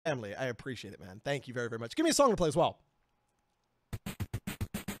family. I appreciate it, man. Thank you very, very much. Give me a song to play as well.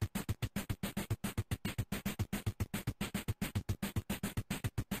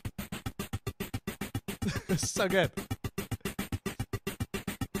 So good.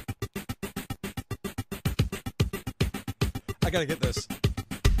 I gotta get this.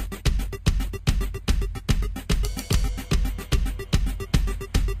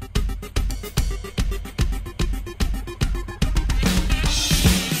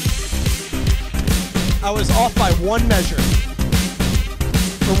 I was off by one measure.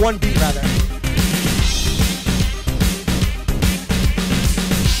 Or one beat, rather.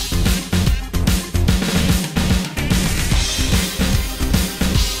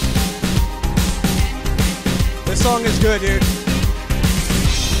 This song is good, dude.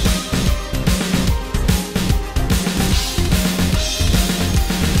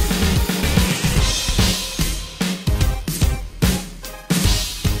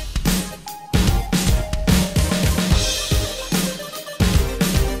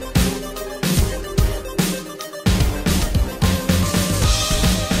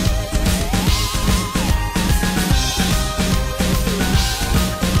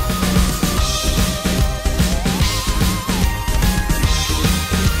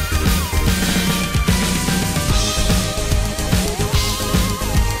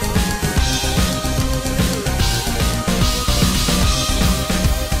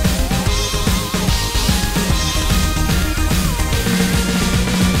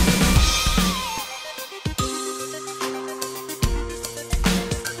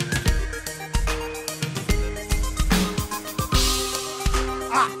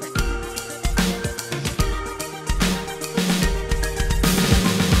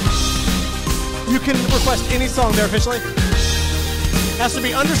 Any song there officially. Has to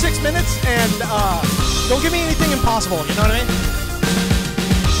be under 6 minutes, and don't give me anything impossible, you know what I mean?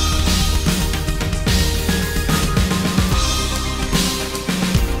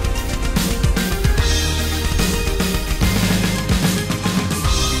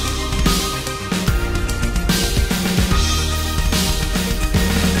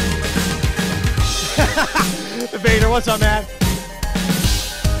 Vader, what's up, man?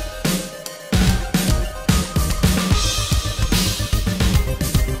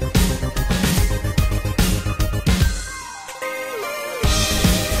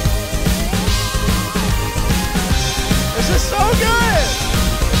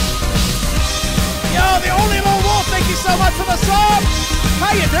 So much for the sub!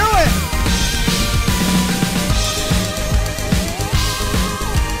 How you doing?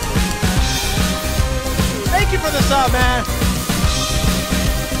 Thank you for the sub, man.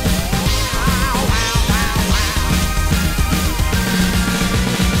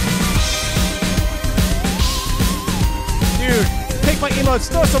 Dude, take my emotes,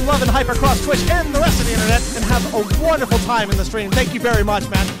 throw some love and hype across Twitch and the rest of the internet, and have a wonderful time in the stream. Thank you very much,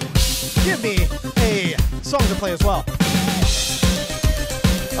 man. Give me a song to play as well.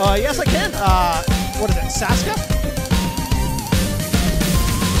 Yes, I can. What is it? Saska?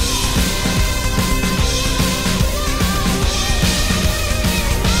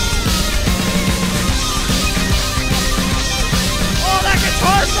 Oh, that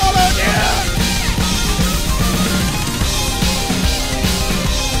guitar solo, dude!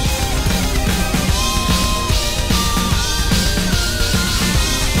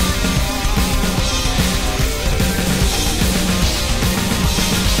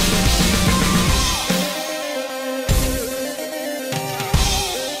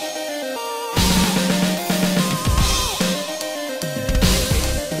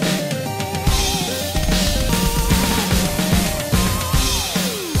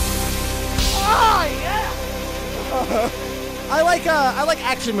 I like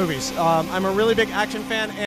action movies. I'm a really big action fan.